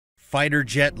Fighter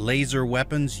jet laser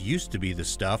weapons used to be the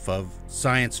stuff of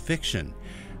science fiction.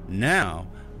 Now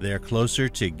they're closer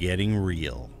to getting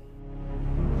real.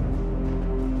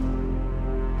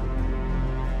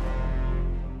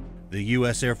 The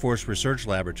U.S. Air Force Research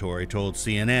Laboratory told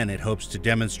CNN it hopes to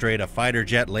demonstrate a fighter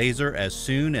jet laser as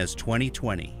soon as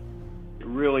 2020. It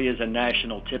really is a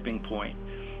national tipping point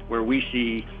where we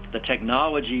see the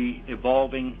technology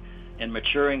evolving and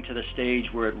maturing to the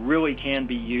stage where it really can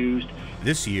be used.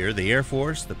 This year, the Air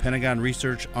Force, the Pentagon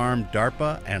research arm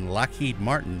DARPA, and Lockheed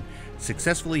Martin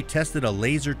successfully tested a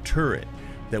laser turret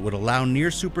that would allow near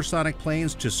supersonic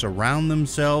planes to surround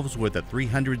themselves with a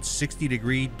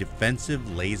 360-degree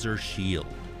defensive laser shield.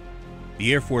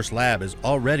 The Air Force Lab has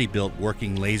already built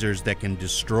working lasers that can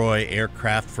destroy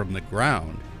aircraft from the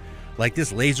ground, like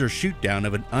this laser shoot-down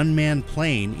of an unmanned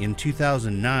plane in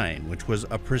 2009, which was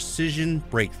a precision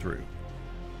breakthrough.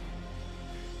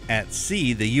 At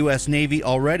sea, the U.S. Navy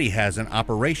already has an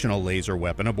operational laser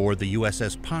weapon aboard the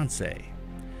USS Ponce.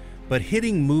 But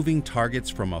hitting moving targets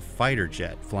from a fighter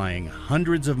jet flying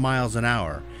hundreds of miles an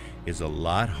hour is a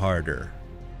lot harder.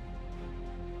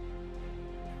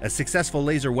 A successful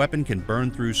laser weapon can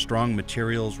burn through strong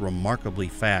materials remarkably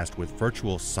fast with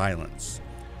virtual silence.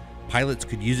 Pilots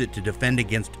could use it to defend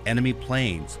against enemy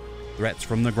planes, threats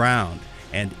from the ground,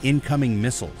 and incoming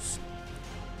missiles.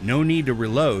 No need to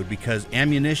reload because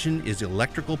ammunition is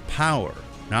electrical power,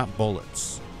 not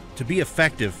bullets. To be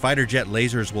effective, fighter jet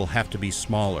lasers will have to be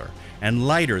smaller and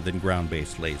lighter than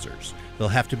ground-based lasers. They'll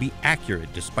have to be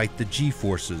accurate despite the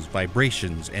G-forces,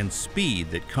 vibrations, and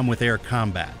speed that come with air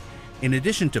combat. In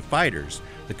addition to fighters,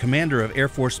 the commander of Air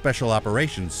Force Special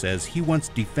Operations says he wants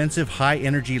defensive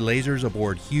high-energy lasers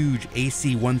aboard huge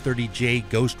AC-130J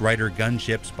Ghost Rider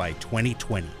gunships by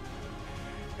 2020.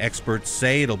 Experts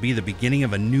say it'll be the beginning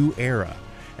of a new era,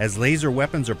 as laser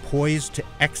weapons are poised to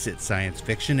exit science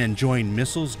fiction and join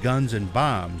missiles, guns, and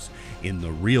bombs in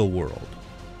the real world.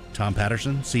 Tom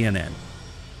Patterson, CNN.